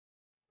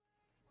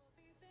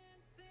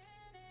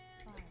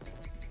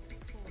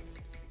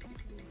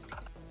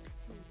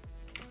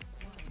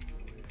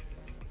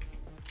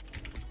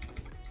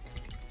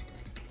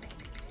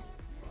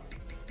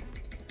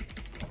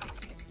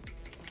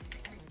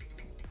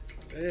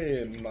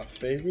Hey, my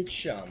favorite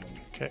shaman.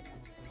 Okay.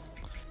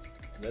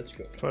 Let's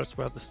go. First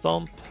we have the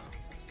stomp.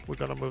 We're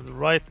gonna move the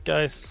right,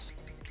 guys.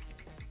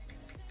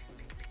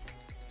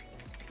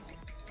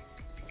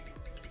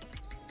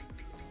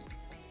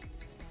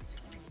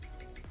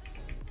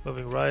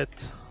 Moving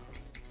right.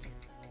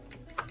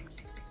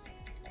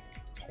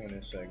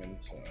 20 seconds.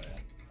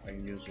 I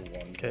can use a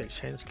one. Okay,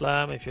 chain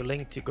slam. If you're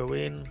linked, you go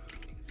in.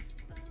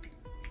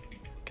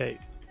 Okay.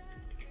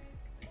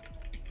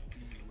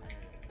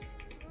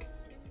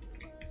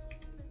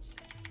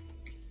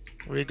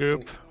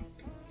 Regroup.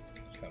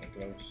 It's kind of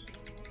close.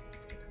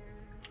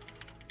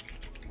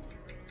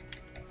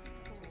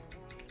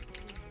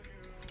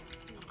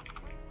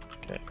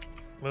 Okay,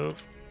 move.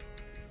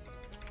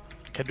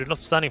 Okay, do not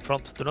stand in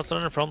front. Do not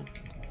stand in front.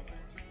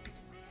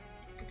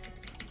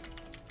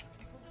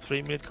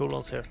 3-minute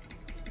cooldowns here.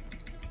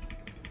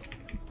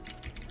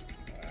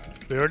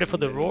 Be ready for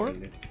the roar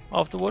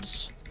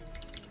afterwards.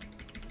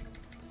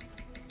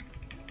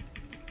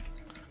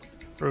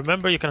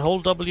 Remember, you can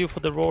hold W for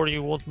the roar,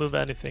 you won't move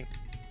anything.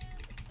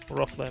 Or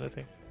roughly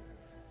anything.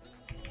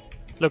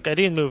 Look, I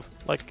didn't move.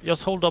 Like,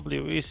 just hold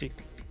W, easy.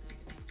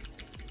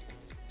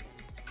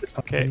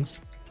 Okay.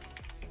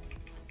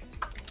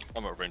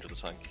 I'm at range of the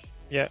tank.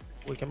 Yeah,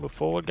 we can move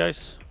forward,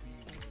 guys.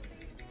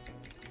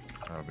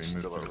 We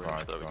Still move at to the range,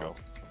 right. there we go.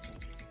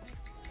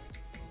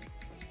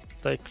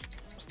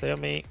 Stay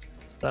on me.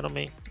 Stand on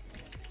me.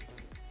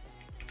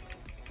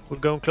 We're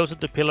going closer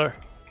to pillar.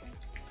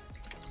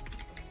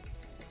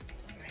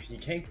 You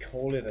can't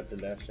call it at the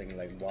last second,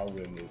 like while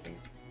we're moving.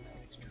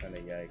 It's kind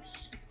of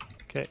yikes.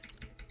 Okay.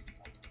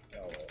 Oh,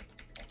 well.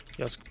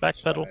 Just It's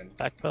backpedal, fine.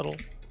 backpedal.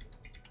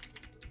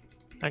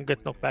 And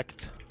get knocked back.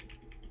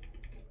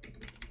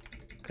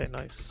 Okay,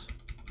 nice.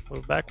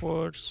 Move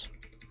backwards.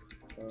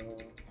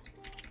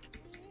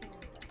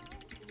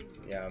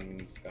 Yeah,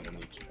 I'm gonna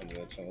need to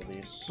convert some of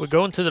these. We're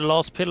going to the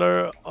last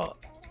pillar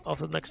of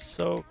the next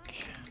soak.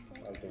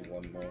 I'll do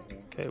one more here,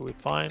 Okay, we're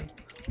fine.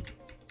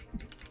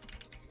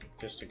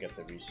 just to get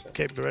the reset.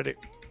 Okay, be ready.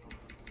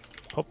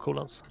 Pop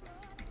cooldowns.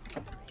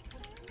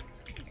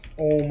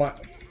 Oh my!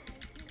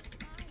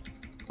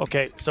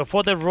 Okay, so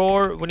for the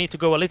roar, we need to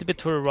go a little bit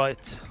to the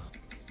right.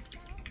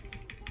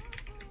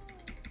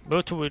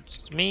 Move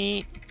towards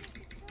me.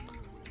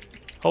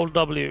 Hold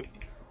W.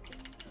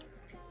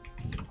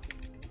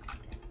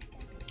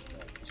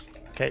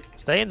 Okay,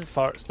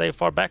 stay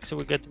far back so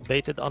we get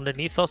baited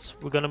underneath us.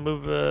 We're gonna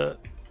move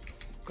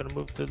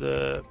to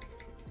the.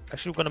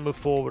 Actually, we're gonna move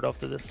forward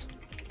after this.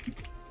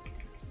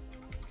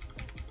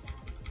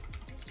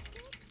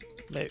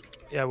 Maybe.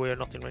 Yeah, we are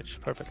not in range.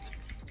 Perfect.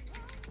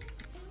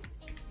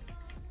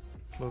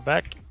 Move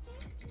back.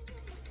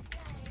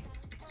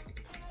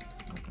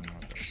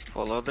 Just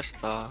follow the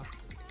star.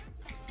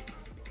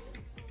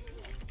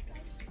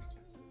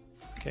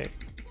 Okay.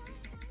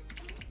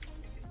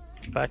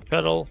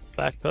 Backpedal,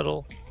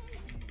 backpedal.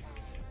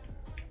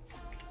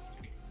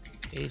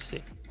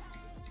 Easy.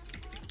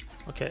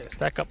 Okay,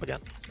 stack up again.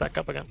 Stack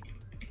up again.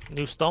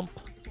 New stomp.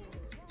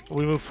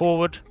 We move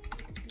forward.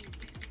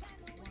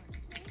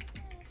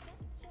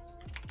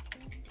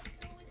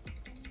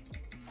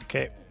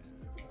 Okay.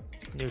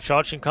 New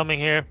charge incoming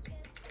here.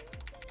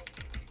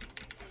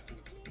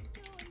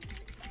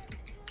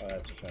 I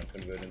have to try and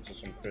convert into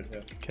some crit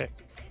here. Okay.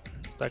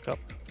 Stack up.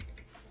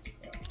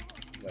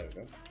 There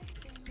we go.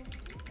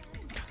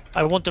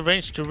 I want the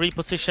range to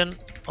reposition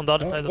on the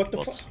other side of the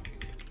boss.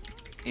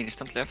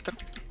 Instantly after.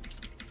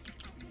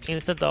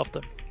 Instant after.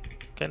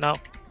 Okay, now.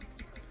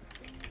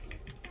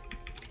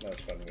 No,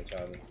 it's fucking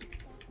retarded.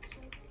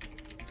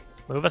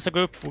 Move as a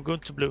group. We're going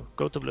to blue.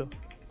 Go to blue.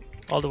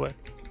 All the way.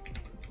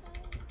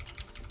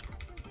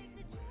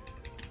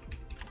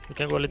 We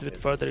can go a little bit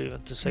further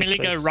even to save Melee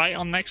space. go right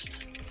on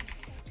next.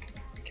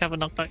 Cover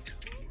knockback.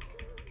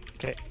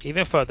 Okay,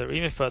 even further,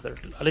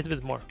 a little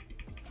bit more.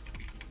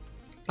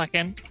 Back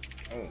in.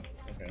 Oh,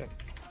 okay.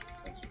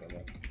 Thanks for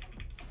that.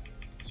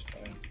 It's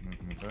fine.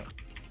 Move it.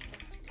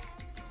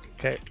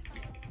 Okay,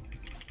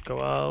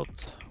 go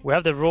out. We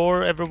have the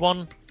roar,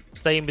 everyone.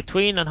 Stay in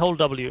between and hold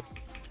W.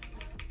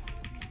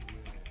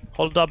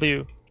 Hold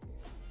W.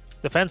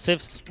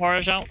 Defensives.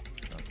 Warriors out.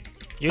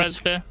 Red Use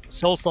spear.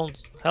 soul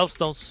stones, health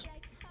stones.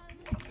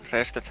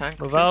 Rest the tank.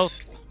 Move please. out,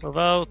 move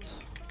out.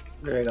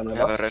 We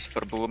have a rest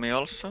for Boomy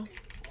also.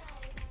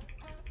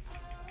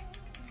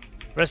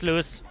 Rest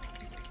Lewis.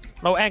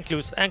 No, Ank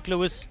Lewis, and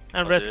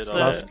I rest.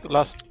 did,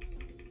 Last.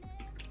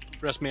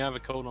 Rest me, I have a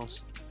cooldowns.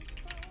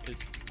 Please.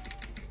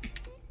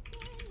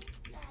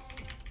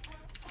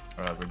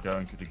 Alright, we're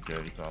going to the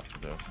gate after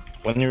this.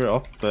 When you're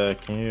up,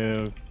 can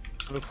you...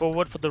 Move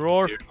forward for the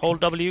roar.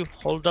 Hold W.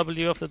 Hold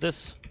W after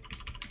this.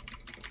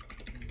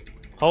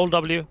 Hold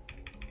W.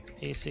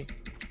 Easy.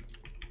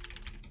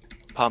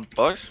 Pump,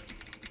 boys.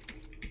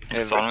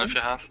 Song if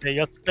you have. Okay,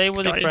 just stay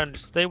with your Got it. friend.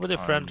 Stay with your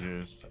I friend.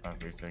 used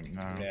everything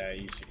now. Yeah,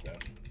 easy plan.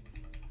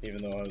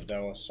 Even though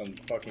there was some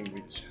fucking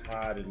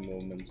retarded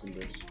moments in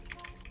this.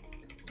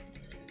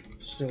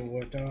 Still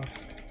worked out.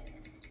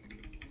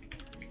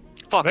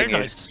 fucking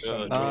Very easy. nice.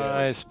 Some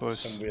Nice, weird, boys.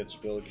 some weird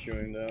spell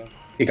queuing there.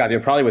 You got, you're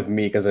probably with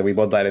me because we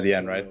both died at the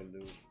end, right? So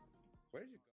loot.